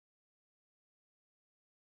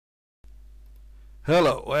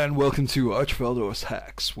Hello and welcome to Archveldor's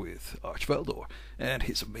Hacks with Archveldor and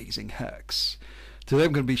his amazing hacks. Today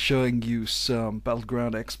I'm going to be showing you some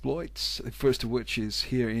Battleground exploits, the first of which is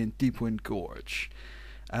here in Deepwind Gorge.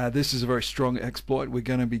 This is a very strong exploit. We're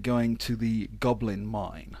going to be going to the Goblin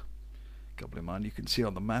Mine. Goblin Mine you can see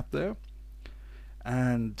on the map there.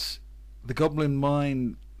 And the Goblin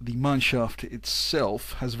Mine, the mineshaft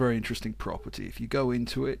itself, has a very interesting property. If you go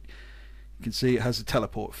into it, you can see it has a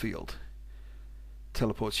teleport field.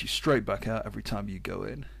 Teleports you straight back out every time you go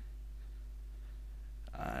in,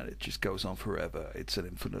 and it just goes on forever. It's an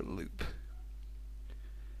infinite loop.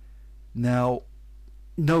 Now,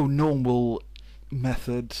 no normal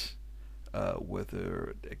method,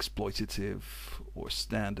 whether exploitative or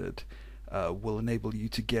standard, will enable you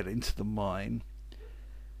to get into the mine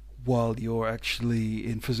while you're actually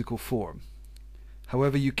in physical form.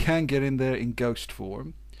 However, you can get in there in ghost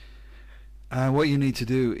form, and what you need to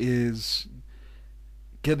do is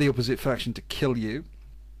get the opposite faction to kill you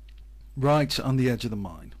right on the edge of the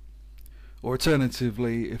mine. Or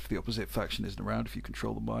alternatively, if the opposite faction isn't around, if you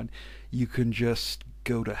control the mine, you can just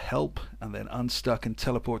go to help and then unstuck and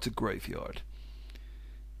teleport to graveyard.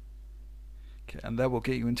 Okay, and that will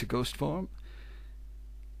get you into ghost form.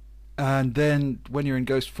 And then when you're in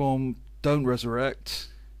ghost form, don't resurrect,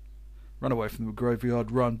 run away from the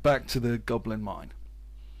graveyard, run back to the goblin mine.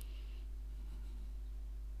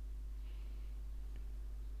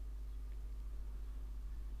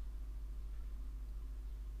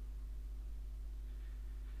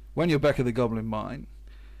 When you're back at the Goblin Mine,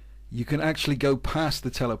 you can actually go past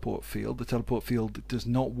the teleport field. The teleport field does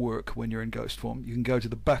not work when you're in ghost form. You can go to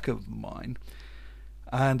the back of the mine,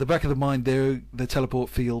 and the back of the mine there, the teleport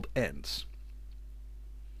field ends.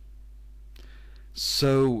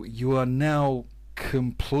 So you are now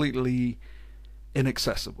completely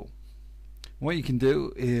inaccessible. What you can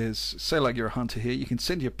do is, say like you're a hunter here, you can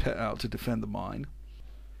send your pet out to defend the mine.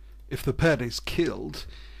 If the pet is killed,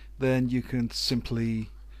 then you can simply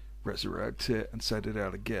resurrect it and send it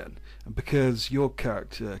out again. And because your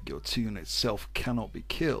character, your toon itself, cannot be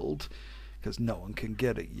killed, because no one can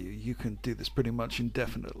get at you, you can do this pretty much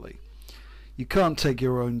indefinitely. You can't take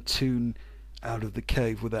your own toon out of the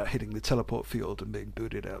cave without hitting the teleport field and being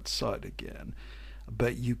booted outside again,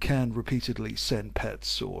 but you can repeatedly send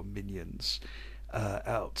pets or minions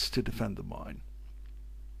out to defend the mine.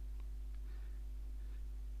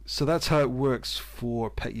 So that's how it works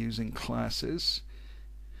for pet using classes.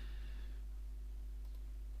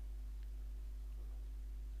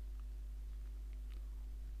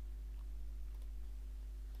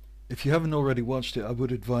 If you haven't already watched it, I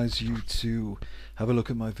would advise you to have a look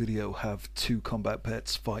at my video, Have Two Combat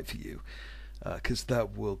Pets Fight For You, because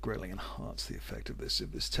that will greatly enhance the effect of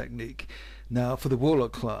this technique. Now, for the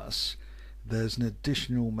Warlock class, there's an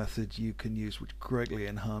additional method you can use which greatly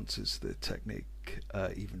enhances the technique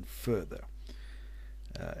even further.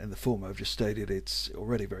 In the form I've just stated, it's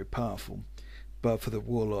already very powerful, but for the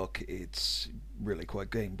Warlock, it's really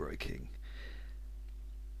quite game-breaking.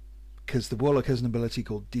 Because the Warlock has an ability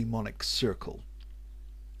called Demonic Circle.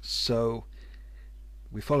 So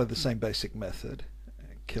we follow the same basic method,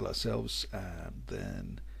 kill ourselves and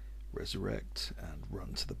then resurrect and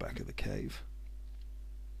run to the back of the cave.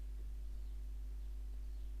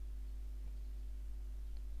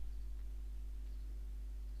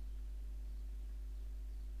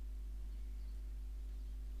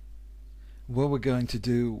 What we're going to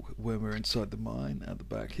do when we're inside the mine at the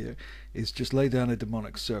back here is just lay down a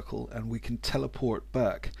demonic circle, and we can teleport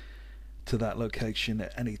back to that location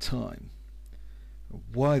at any time.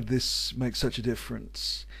 Why this makes such a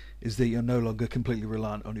difference is that you're no longer completely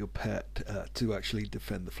reliant on your pet to actually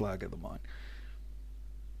defend the flag of the mine.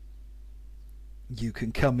 You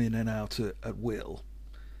can come in and out at will.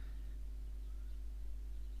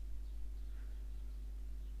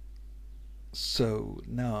 So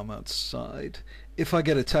now I'm outside. If I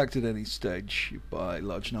get attacked at any stage by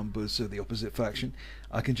large numbers of the opposite faction,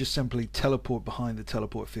 I can just simply teleport behind the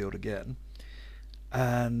teleport field again,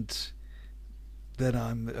 and then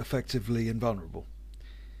I'm effectively invulnerable.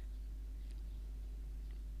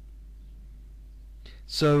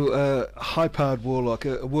 So a high-powered warlock,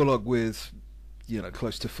 a warlock with, you know,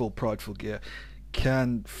 close to full prideful gear,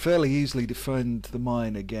 can fairly easily defend the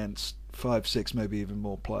mine against 5, 6, maybe even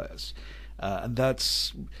more players. And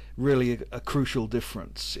that's really a crucial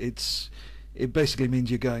difference. It basically means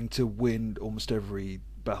you're going to win almost every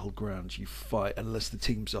battleground you fight, unless the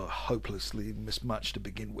teams are hopelessly mismatched to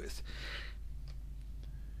begin with.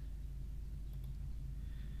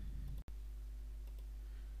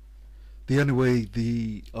 The only way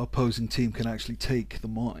the opposing team can actually take the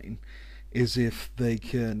mine is if they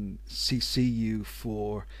can CC you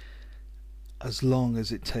for as long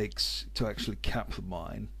as it takes to actually cap the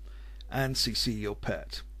mine and CC your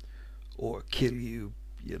pet, or kill you,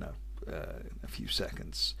 in a few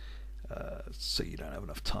seconds, so you don't have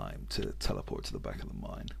enough time to teleport to the back of the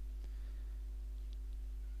mine.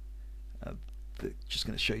 Just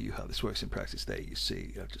going to show you how this works in practice. There you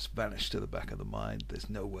see I've just vanished to the back of the mine. There's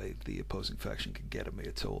no way the opposing faction can get at me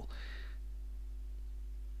at all,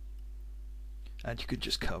 and you could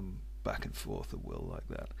just come back and forth at will like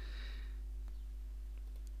that.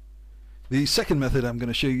 The second method I'm going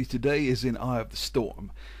to show you today is in Eye of the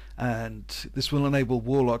Storm, and this will enable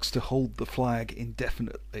warlocks to hold the flag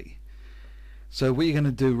indefinitely. So what you're going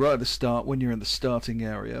to do right at the start, when you're in the starting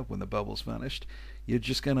area, when the bubble's vanished, you're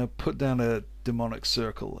just going to put down a demonic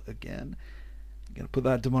circle again. You're going to put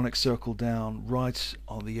that demonic circle down right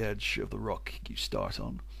on the edge of the rock you start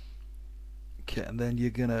on. Okay, and then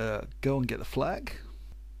you're going to go and get the flag.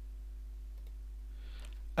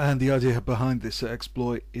 And the idea behind this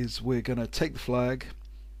exploit is we're going to take the flag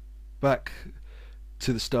back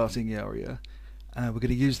to the starting area, and we're going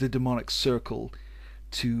to use the demonic circle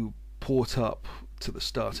to port up to the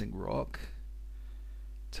starting rock,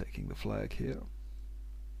 taking the flag here.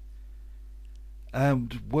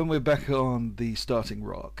 And when we're back on the starting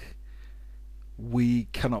rock, we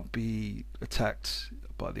cannot be attacked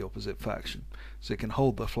by the opposite faction, so it can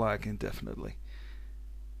hold the flag indefinitely.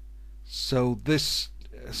 So this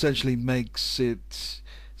essentially makes it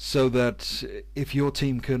so that if your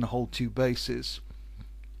team can hold 2 bases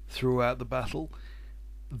throughout the battle,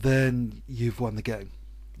 then you've won the game.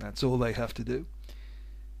 That's all they have to do.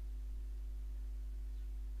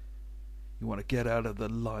 You want to get out of the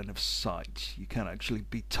line of sight. You can actually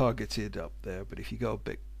be targeted up there, but if you go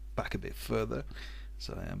back a bit further, as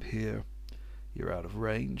I am here, you're out of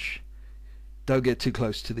range. Don't get too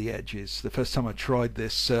close to the edges. The first time I tried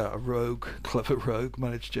this, a clever rogue,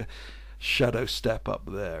 managed to shadow step up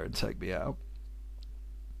there and take me out.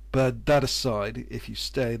 But that aside, if you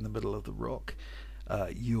stay in the middle of the rock,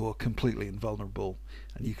 you're completely invulnerable,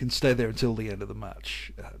 and you can stay there until the end of the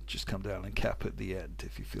match. Just come down and cap at the end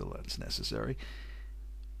if you feel that's necessary.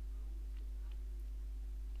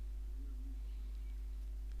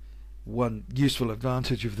 One useful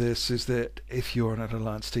advantage of this is that if you're on an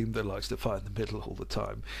alliance team that likes to fight in the middle all the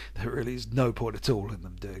time, there really is no point at all in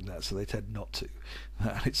them doing that, so they tend not to.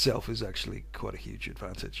 That itself is actually quite a huge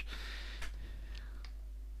advantage.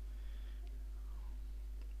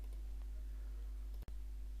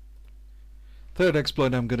 Third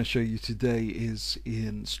exploit I'm going to show you today is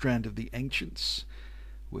in Strand of the Ancients.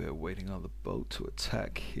 We're waiting on the boat to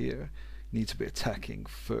attack here. Need to be attacking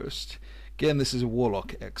first. Again, this is a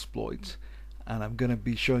warlock exploit, and I'm going to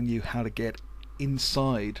be showing you how to get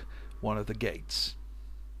inside one of the gates.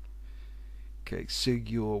 Okay, so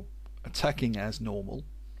you're attacking as normal.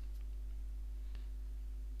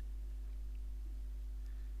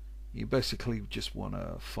 You basically just want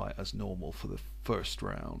to fight as normal for the first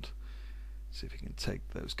round. See if you can take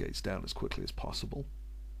those gates down as quickly as possible.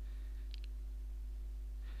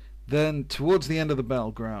 Then, towards the end of the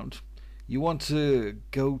battleground, you want to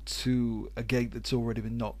go to a gate that's already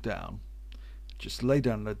been knocked down. Just lay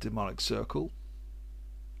down a demonic circle,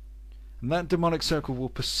 and that demonic circle will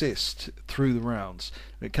persist through the rounds.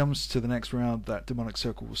 When it comes to the next round, that demonic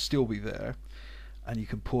circle will still be there, and you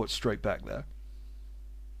can port straight back there.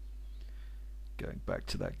 Going back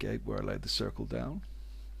to that gate where I laid the circle down.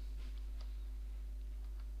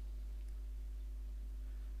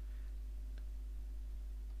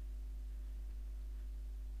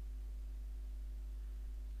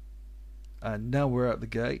 And now we're at the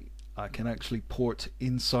gate, I can actually port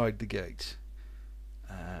inside the gate.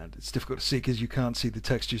 And it's difficult to see because you can't see the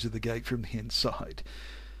textures of the gate from the inside,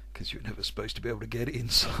 because you're never supposed to be able to get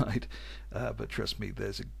inside. But trust me,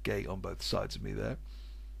 there's a gate on both sides of me there.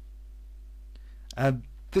 And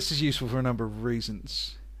this is useful for a number of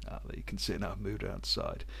reasons. That you can see now I've moved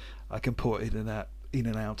outside. I can port in and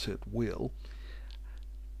out at will.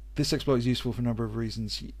 This exploit is useful for a number of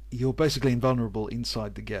reasons. You're basically invulnerable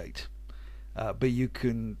inside the gate. But you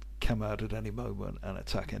can come out at any moment and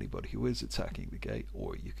attack anybody who is attacking the gate,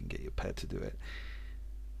 or you can get your pet to do it.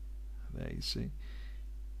 There you see.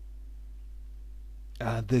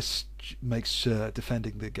 This makes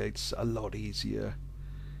defending the gates a lot easier.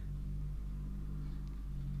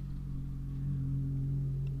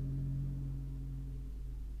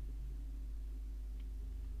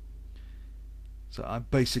 So I'm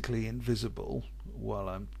basically invisible while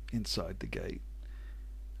I'm inside the gate.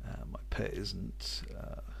 My pet isn't.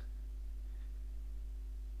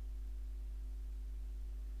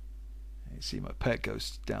 You see my pet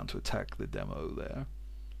goes down to attack the demo there.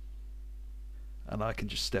 And I can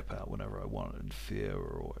just step out whenever I want and interfere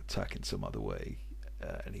or attack in some other way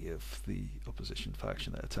any of the opposition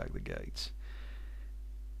faction that attack the gates.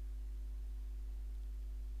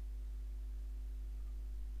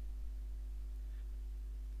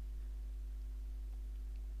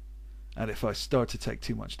 And if I start to take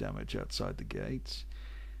too much damage outside the gates,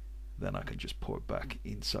 then I can just pour it back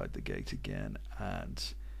inside the gate again, and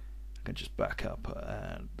I can just back up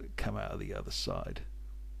and come out of the other side.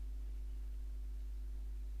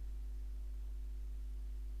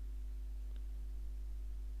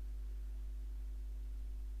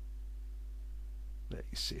 There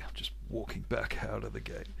you see, I'm just walking back out of the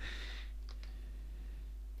gate.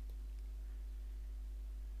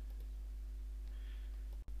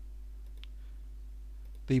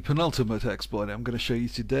 The penultimate exploit I'm going to show you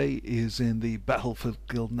today is in the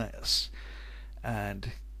Battlegrounds,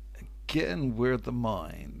 and again we're at the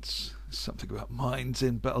mines. There's something about mines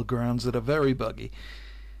in Battlegrounds that are very buggy,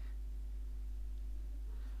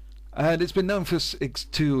 and it's been known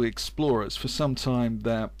to explorers for some time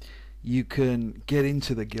that you can get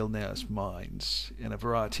into the Gilneas mines in a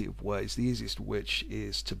variety of ways, the easiest of which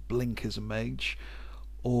is to blink as a mage,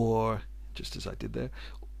 or just as I did there,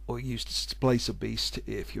 or use Displace a Beast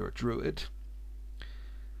if you're a druid.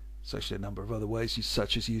 There's actually a number of other ways,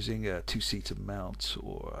 such as using a two-seater mount,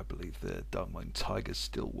 or I believe the Darkmoon Tigers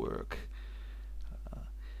still work.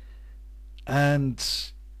 And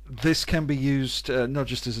this can be used not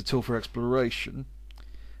just as a tool for exploration,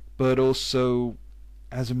 but also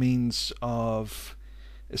as a means of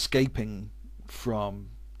escaping from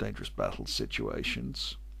dangerous battle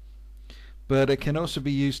situations. But it can also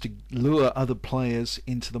be used to lure other players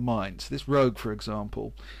into the mines. This rogue, for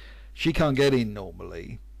example, she can't get in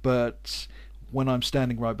normally, but when I'm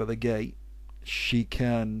standing right by the gate, she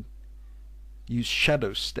can use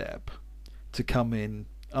Shadow Step to come in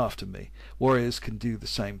after me. Warriors can do the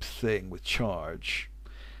same thing with Charge.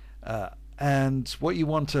 And what you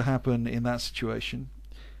want to happen in that situation,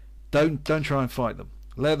 don't try and fight them.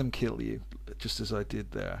 Let them kill you, just as I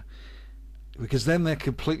did there. Because then they're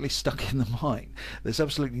completely stuck in the mine. There's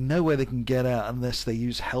absolutely no way they can get out unless they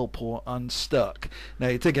use help or unstuck. Now,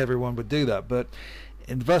 you'd think everyone would do that, but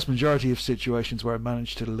in the vast majority of situations where I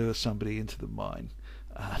managed to lure somebody into the mine,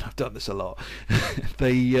 and I've done this a lot,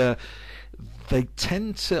 they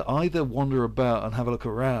tend to either wander about and have a look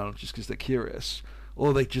around just because they're curious,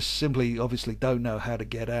 or they just simply obviously don't know how to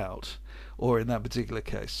get out. Or in that particular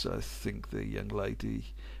case, I think the young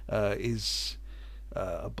lady is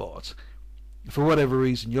a bot. For whatever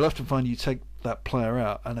reason, you'll often find you take that player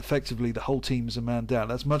out and effectively the whole team is a man down.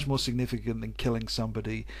 That's much more significant than killing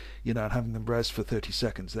somebody, and having them res for 30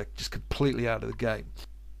 seconds. They're just completely out of the game.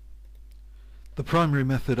 The primary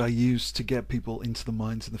method I use to get people into the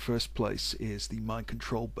mines in the first place is the mind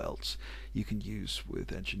control belts you can use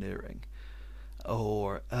with engineering,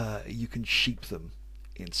 or you can sheep them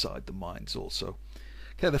inside the mines also.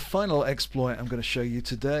 Okay, the final exploit I'm going to show you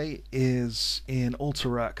today is in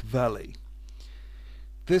Alterac Valley.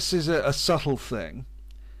 This is a subtle thing,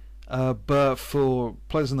 but for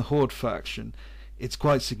players in the Horde faction, it's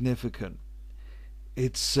quite significant.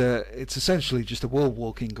 It's essentially just a wall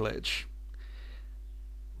walking glitch.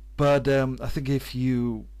 But I think if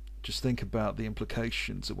you just think about the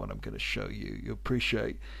implications of what I'm going to show you, you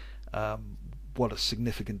appreciate what a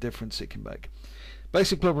significant difference it can make.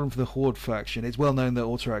 Basic problem for the Horde faction, it's well known that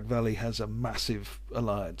Alterac Valley has a massive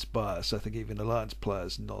alliance bias. I think even alliance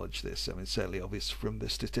players acknowledge this. I mean, it's certainly obvious from the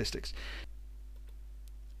statistics.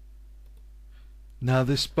 Now,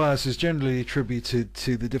 this bias is generally attributed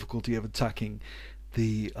to the difficulty of attacking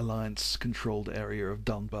the alliance controlled area of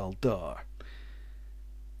Dun Baldar.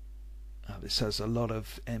 This has a lot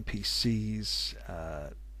of NPCs,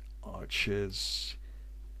 archers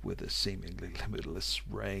with a seemingly limitless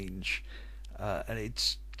range, and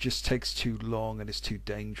it just takes too long and it's too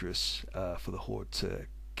dangerous for the Horde to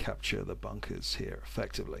capture the bunkers here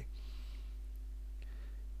effectively.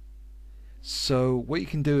 So what you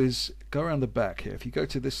can do is go around the back here. If you go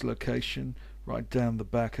to this location right down the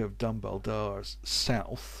back of Dun Baldar's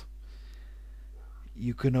south,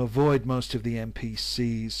 you can avoid most of the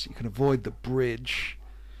NPCs, you can avoid the bridge.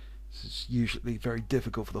 This is usually very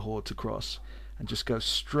difficult for the Horde to cross, and just go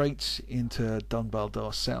straight into Dun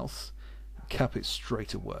Baldar South and cap it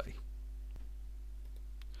straight away.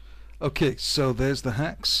 Okay, so there's the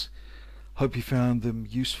hacks. Hope you found them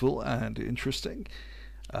useful and interesting.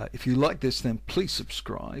 If you like this, then please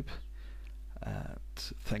subscribe, and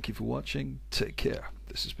thank you for watching. Take care.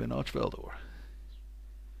 This has been Archveldor.